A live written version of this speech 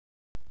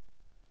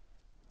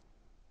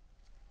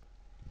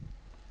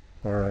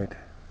Alright,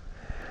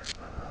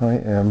 I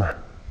am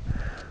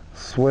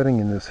sweating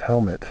in this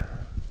helmet.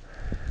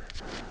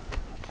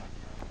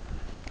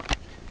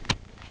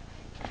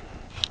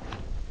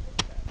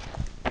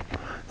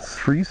 It's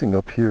freezing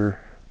up here.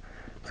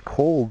 It's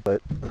cold,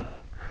 but it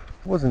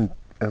wasn't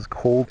as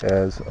cold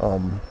as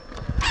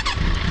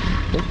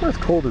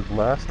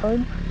last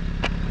time.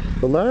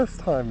 The last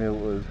time it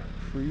was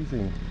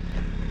freezing,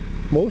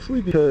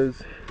 mostly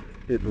because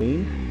it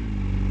rained,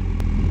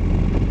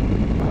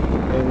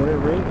 and when it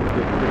rains it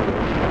gets pretty wet.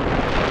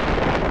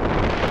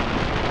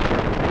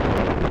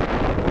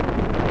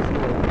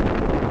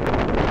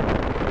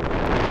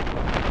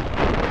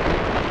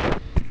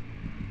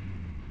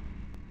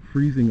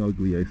 Freezing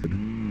ugly, I said.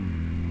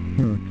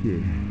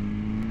 Okay.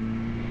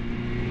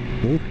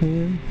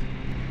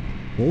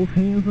 Both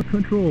hands in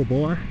control,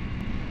 boy.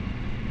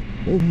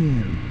 Both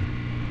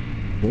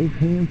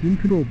hands in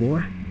control,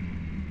 boy.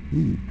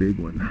 Ooh, big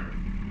one.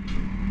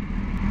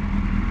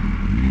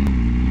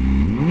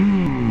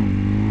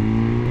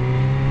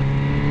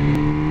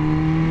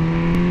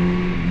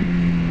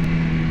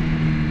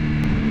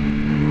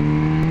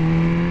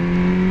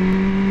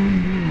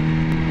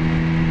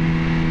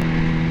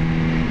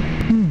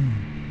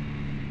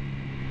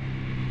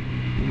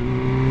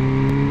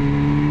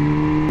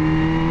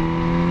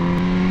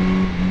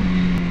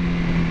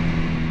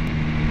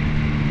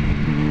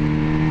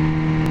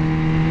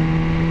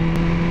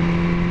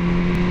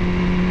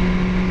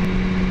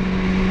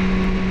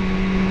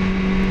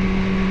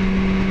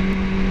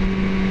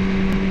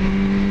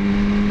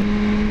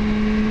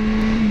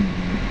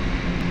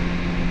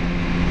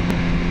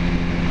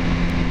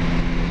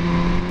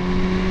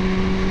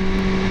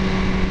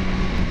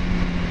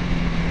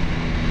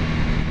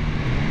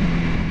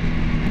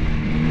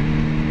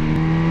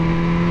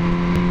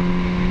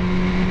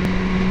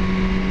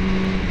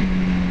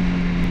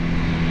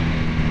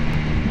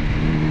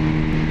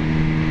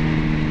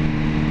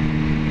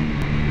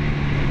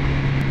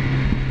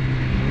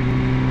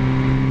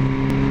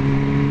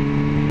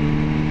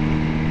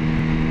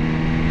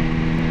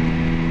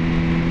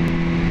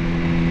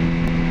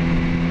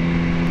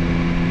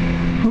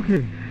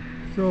 Okay,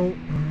 so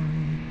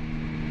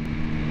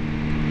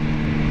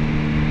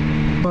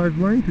I've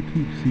learned to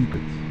keep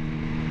secrets,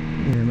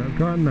 and I've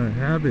gotten a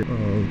habit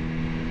of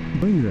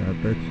doing that.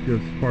 That's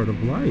just part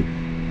of life.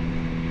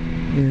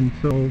 And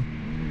so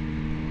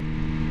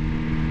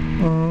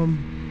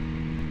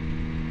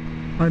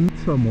I met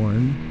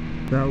someone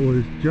that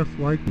was just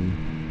like me,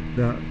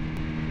 that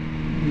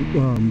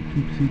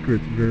keeps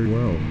secrets very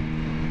well,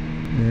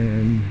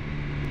 and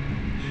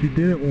she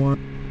didn't want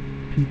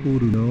people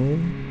to know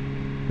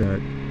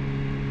that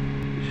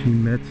she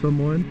met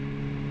someone,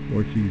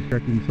 or she's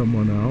checking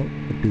someone out,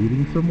 or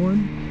dating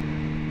someone.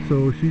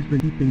 So she's been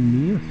keeping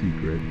me a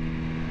secret,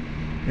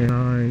 and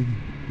I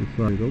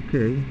decided,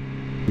 okay,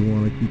 you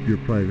want to keep your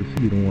privacy,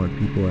 you don't want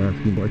people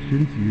asking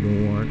questions, you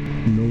don't want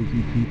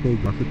nosy people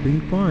gossiping,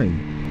 fine,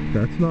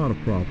 that's not a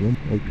problem,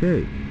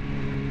 okay.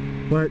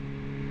 But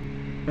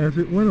as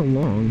it went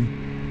along,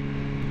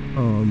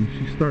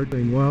 she started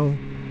saying, well,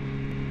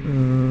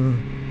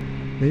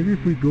 maybe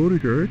if we go to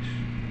church,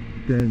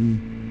 then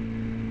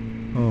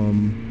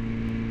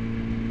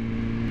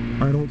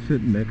I don't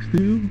sit next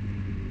to you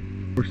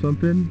or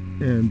something,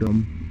 and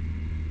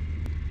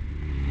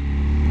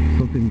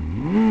something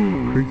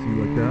crazy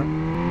like that,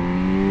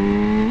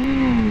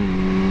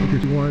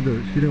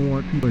 because she didn't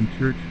want people in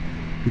church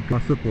to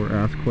gossip or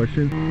ask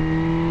questions.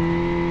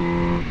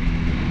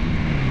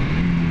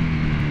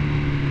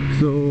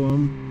 So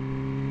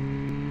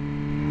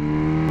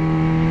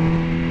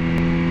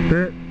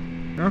that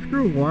after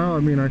a while, I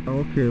mean, I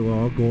thought, okay, well,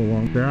 I'll go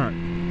along with that.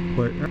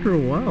 But after a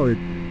while, it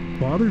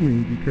bothered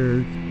me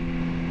because,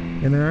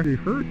 and it actually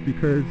hurt,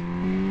 because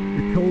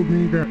it told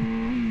me that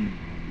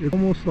it's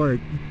almost like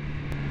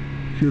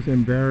she was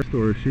embarrassed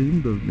or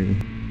ashamed of me.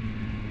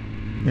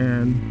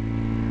 And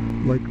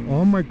like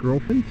all my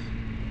girlfriends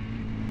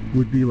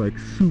would be like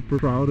super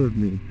proud of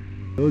me.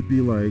 They would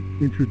be like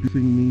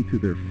introducing me to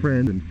their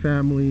friends and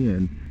family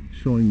and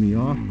showing me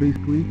off,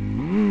 basically.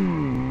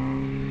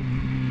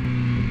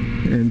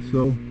 And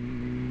so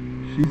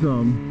she's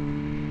so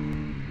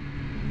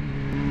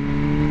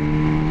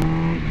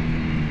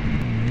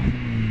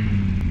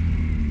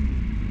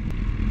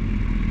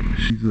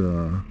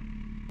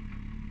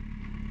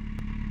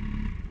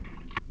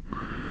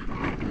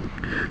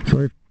I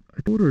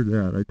told her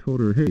that. I told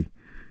her, hey,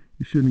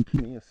 you shouldn't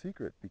keep me a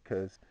secret,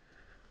 because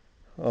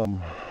what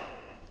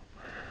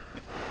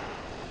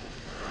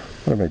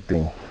am I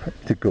doing? I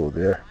need to go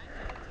there.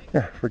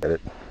 Yeah, forget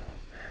it.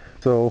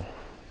 So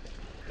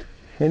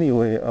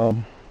anyway,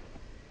 I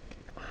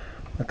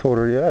told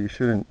her, yeah, you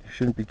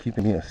shouldn't be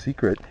keeping me a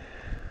secret,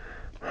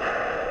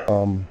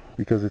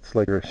 because it's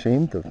like you're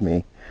ashamed of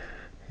me,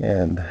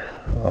 and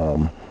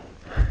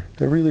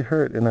it really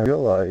hurt. And I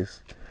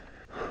realized,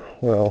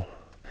 well,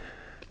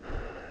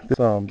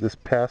 this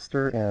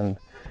pastor and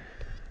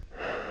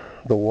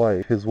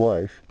his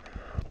wife,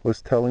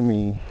 was telling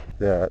me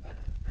that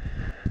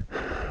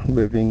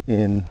living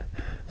in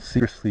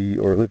secrecy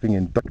or living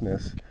in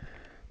darkness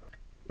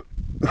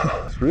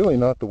it's really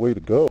not the way to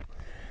go.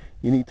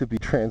 You need to be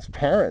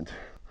transparent,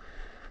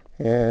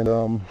 and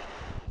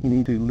you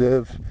need to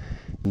live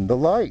in the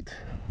light.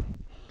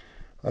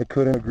 I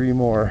couldn't agree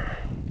more.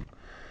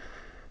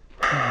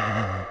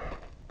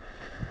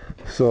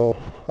 So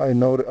I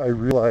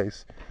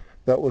realized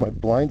that was my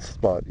blind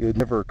spot. It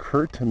never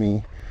occurred to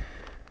me,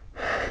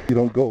 you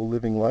don't go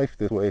living life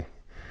this way,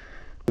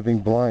 living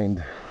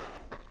blind.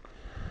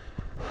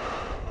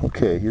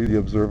 Okay, here's the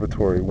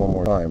observatory one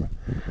more time.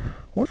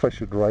 What if I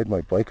should ride my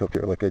bike up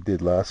here like I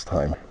did last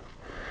time?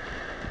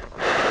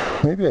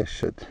 Maybe I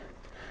should,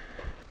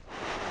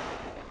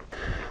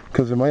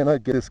 because it might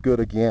not get as good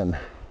again.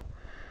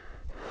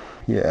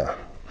 Yeah,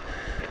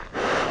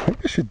 maybe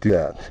I should do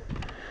that.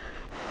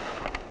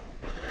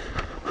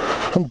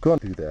 I'm gonna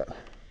do that.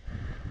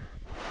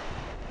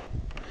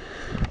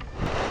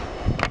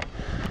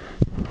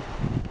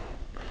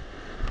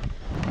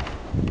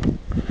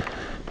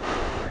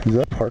 Is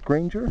that park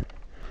ranger?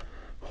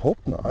 Hope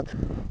not.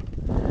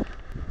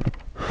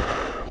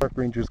 Park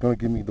ranger's gonna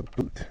give me the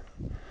boot.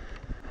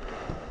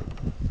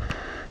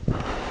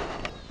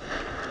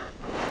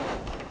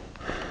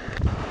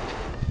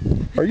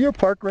 Are you a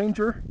park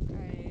ranger?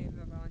 I'm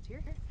a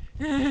volunteer.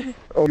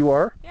 Oh, you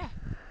are? Yeah.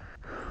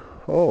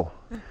 Oh,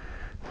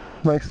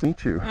 nice to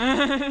meet you.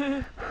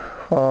 I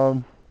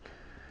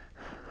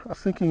was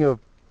thinking of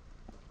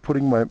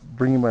bringing my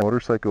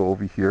motorcycle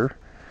over here,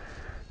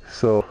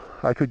 so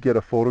I could get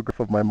a photograph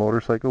of my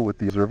motorcycle with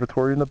the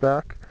observatory in the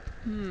back.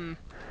 Am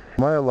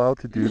I allowed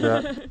to do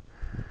that?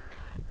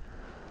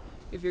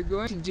 If you're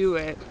going to do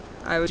it,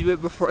 I would do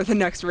it before the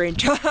next rain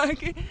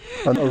talk.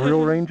 A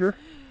real ranger?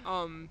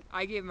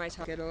 I gave my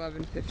talk at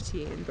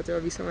 11:15, but there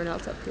will be someone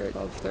else up here at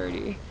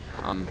 12:30.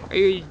 Are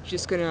you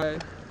just gonna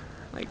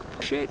like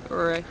push it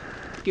or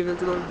give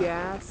it a little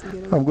gas?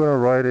 And get I'm gonna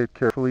ride it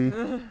carefully,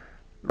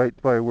 right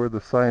by where the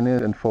sign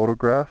is, and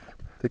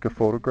take a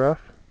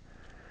photograph.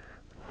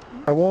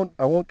 I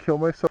won't kill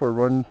myself or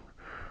run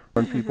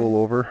people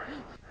over.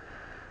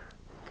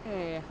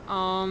 Okay.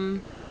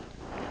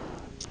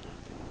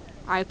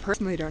 I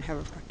personally don't have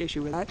an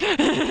issue with that.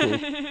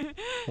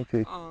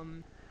 Okay.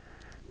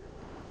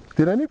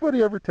 Did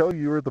anybody ever tell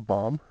you were the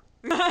bomb?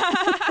 I'm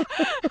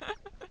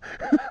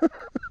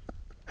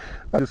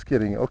just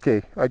kidding.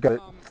 Okay, I got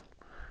it.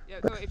 Yeah,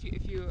 so if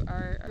you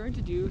are going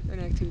to do an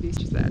activity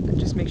such as that, then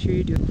just make sure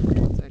you do it before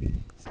 12:30.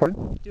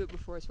 Pardon? Do it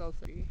before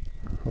 12:30.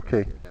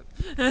 Okay.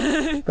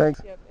 Yep.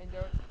 Thanks. Yep, and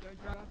don't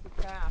drive off the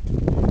path.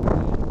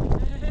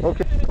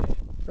 Okay.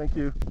 Thank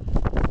you.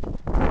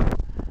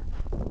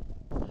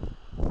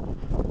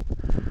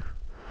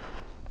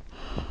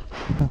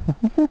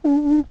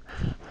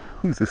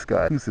 Who's this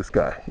guy? Who's this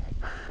guy?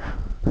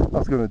 I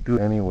was gonna do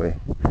it anyway.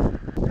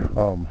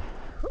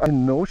 I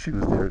know she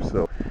was there,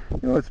 so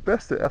it's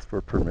best to ask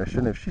for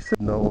permission. If she said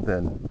no,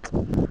 then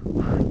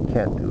you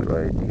can't do it,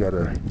 right? You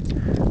gotta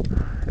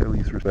at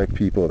least respect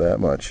people that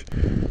much.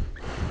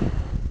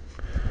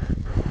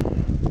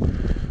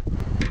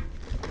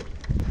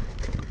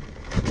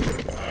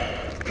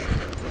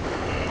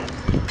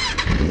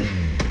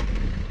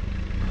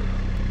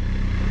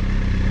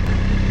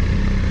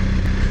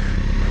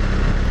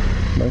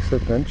 Nice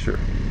adventure.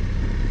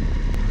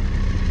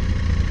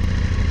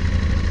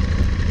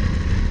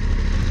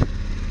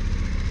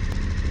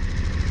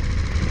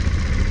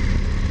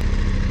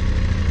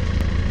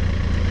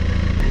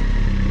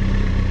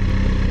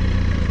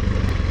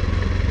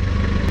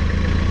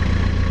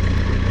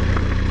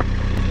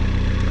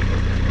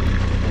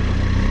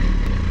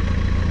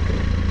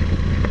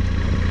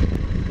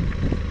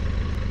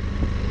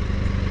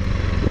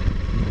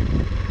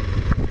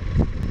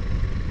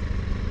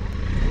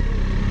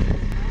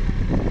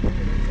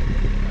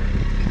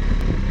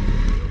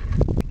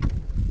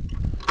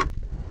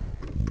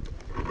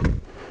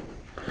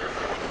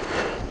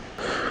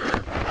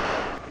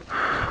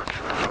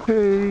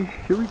 Okay,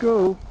 here we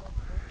go.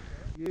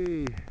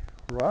 Yay,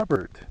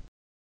 Robert.